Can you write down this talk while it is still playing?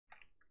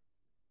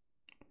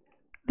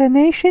the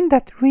nation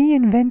that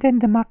reinvented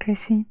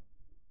democracy.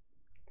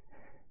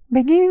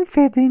 Beginning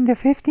in the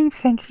 15th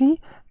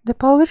century, the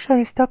Polish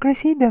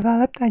aristocracy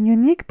developed a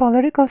unique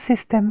political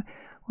system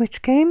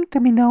which came to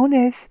be known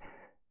as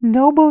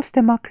nobles'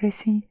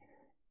 democracy,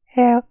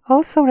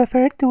 also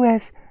referred to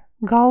as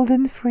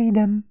golden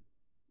freedom.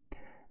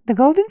 The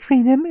golden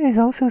freedom is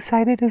also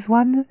cited as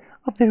one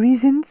of the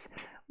reasons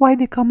why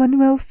the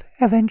Commonwealth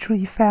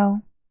eventually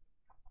fell.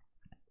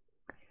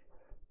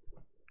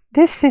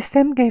 This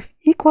system gave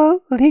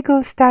equal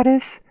legal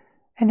status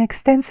and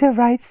extensive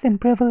rights and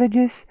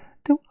privileges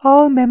to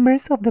all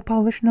members of the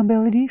Polish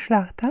nobility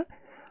Szlachta,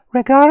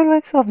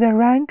 regardless of their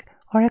rank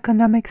or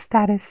economic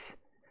status.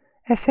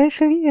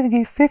 Essentially, it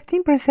gave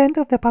 15%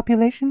 of the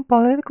population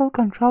political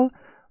control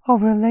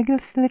over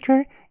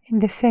legislature in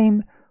the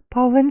Sejm,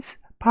 Poland's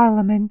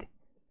parliament,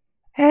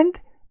 and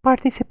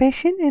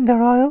participation in the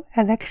royal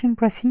election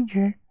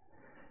procedure.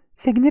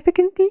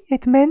 Significantly,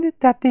 it meant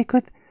that they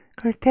could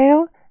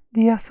curtail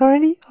the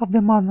authority of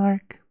the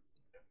monarch.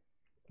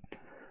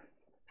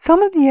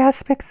 Some of the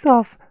aspects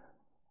of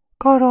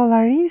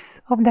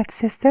corollaries of that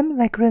system,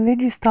 like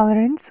religious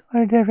tolerance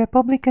or the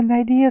republican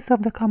ideas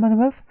of the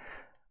Commonwealth,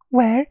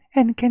 were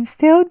and can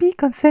still be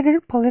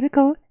considered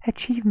political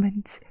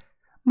achievements,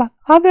 but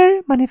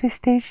other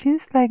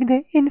manifestations like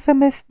the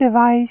infamous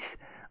device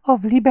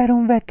of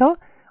liberum veto,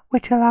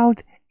 which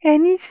allowed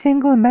any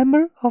single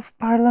member of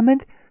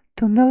parliament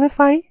to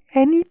nullify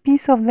any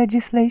piece of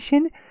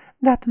legislation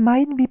that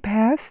might be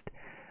passed.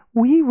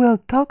 We will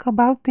talk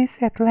about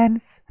this at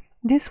length.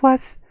 This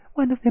was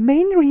one of the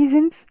main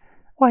reasons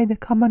why the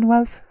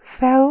Commonwealth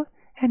fell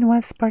and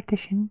was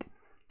partitioned,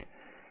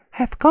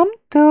 have come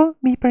to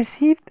be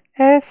perceived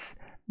as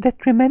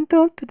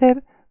detrimental to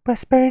the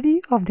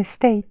prosperity of the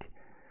state.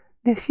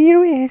 The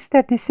theory is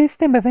that the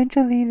system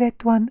eventually led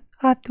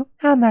to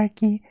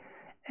anarchy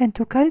and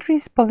to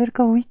country's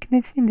political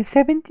weakness in the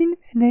 17th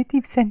and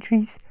 18th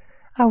centuries,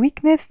 a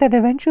weakness that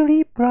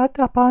eventually brought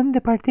upon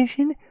the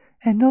partition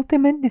and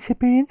ultimate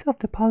disappearance of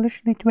the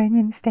Polish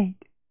Lithuanian state.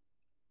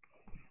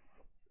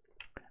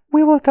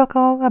 We will talk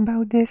all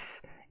about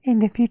this in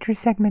the future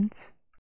segments.